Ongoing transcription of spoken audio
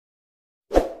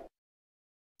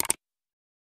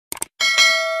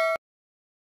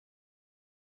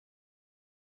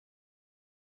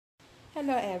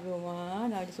Hello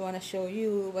everyone, I just want to show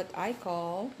you what I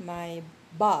call my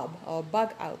bob or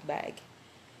bug out bag.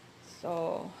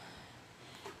 So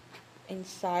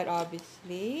inside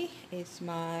obviously is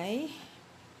my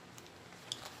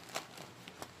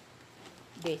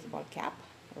baseball cap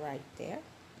right there.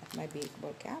 That's my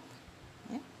baseball cap.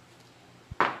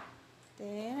 Yeah.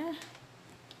 There.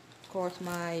 Of course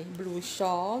my blue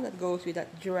shawl that goes with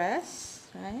that dress,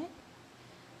 right?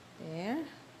 There.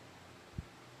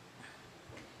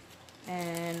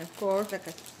 And of course like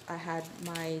I had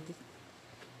my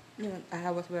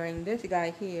I was wearing this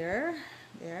guy here.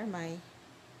 There, my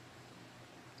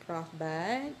cloth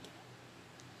bag.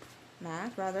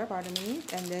 Mask rather, pardon me,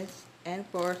 and this, and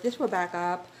of course this for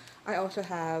backup. I also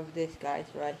have this guys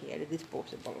right here, the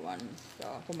disposable ones. So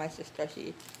for my sister,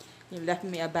 she left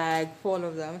me a bag full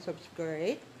of them, so it's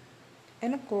great.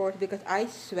 And of course, because I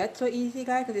sweat so easy,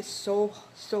 guys, because it's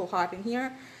so hot in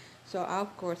here, so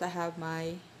of course I have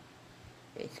my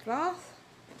face cloth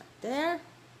right there,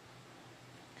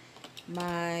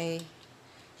 my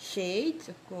shades,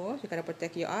 of course. You gotta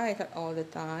protect your eyes at all the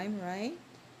time, right?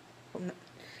 From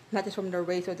not just from the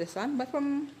rays of the sun, but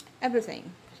from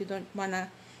everything. You don't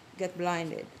wanna get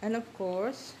blinded. And of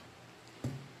course,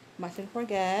 mustn't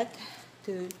forget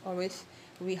to always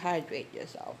rehydrate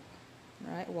yourself.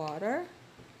 Right, water.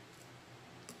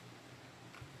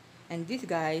 And these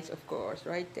guys, of course,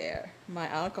 right there, my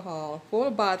alcohol, full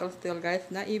bottle still, guys,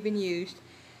 not even used.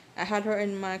 I had her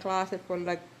in my closet for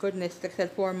like goodness, like I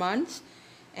said, 4 months,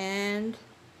 and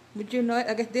would you know it?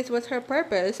 I guess this was her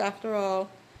purpose after all.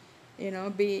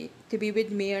 To be with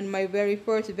me on my very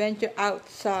first venture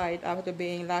outside after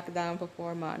being locked down for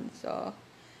 4 months. So,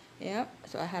 yeah,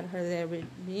 so I had her there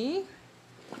with me.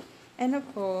 And of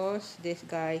course, this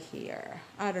guy here.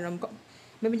 I don't know,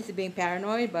 maybe just being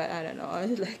paranoid, but I don't know.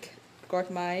 It's like, of course,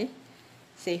 my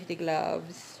safety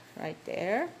gloves right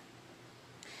there.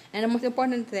 And the most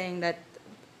important thing that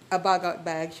a bug out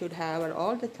bag should have at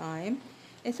all the time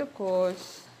is, of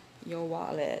course, your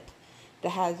wallet that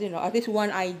has, at least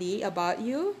one ID about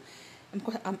you. Of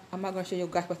course, I'm not going to show you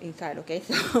guys what's inside, okay?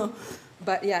 So,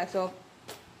 but yeah, so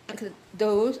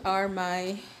those are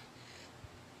my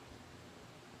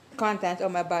contents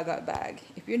of my bug out bag.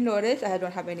 If you notice, I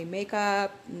don't have any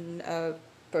makeup,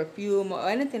 perfume, or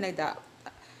anything like that.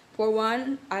 For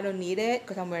one, I don't need it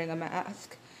because I'm wearing a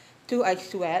mask. Two, I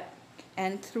sweat.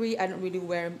 And three, I don't really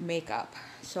wear makeup.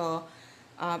 So,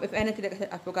 if anything, like I said,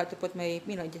 I forgot to put my,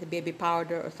 just a baby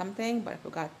powder or something, but I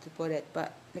forgot to put it.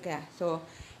 But, yeah, so,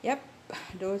 yep,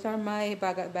 those are my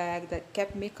bag out bag that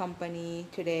kept me company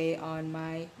today on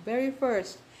my very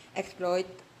first exploit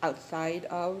outside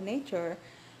of nature.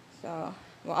 So,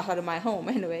 well, outside of my home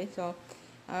anyway. So,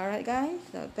 alright guys,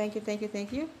 so thank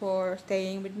you for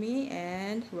staying with me,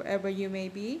 and wherever you may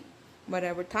be,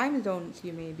 whatever time zones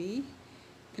you may be,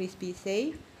 please be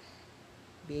safe,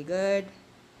 be good,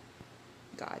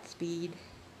 Godspeed,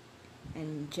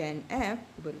 and Gen F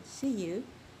will see you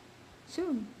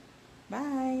soon.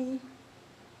 Bye!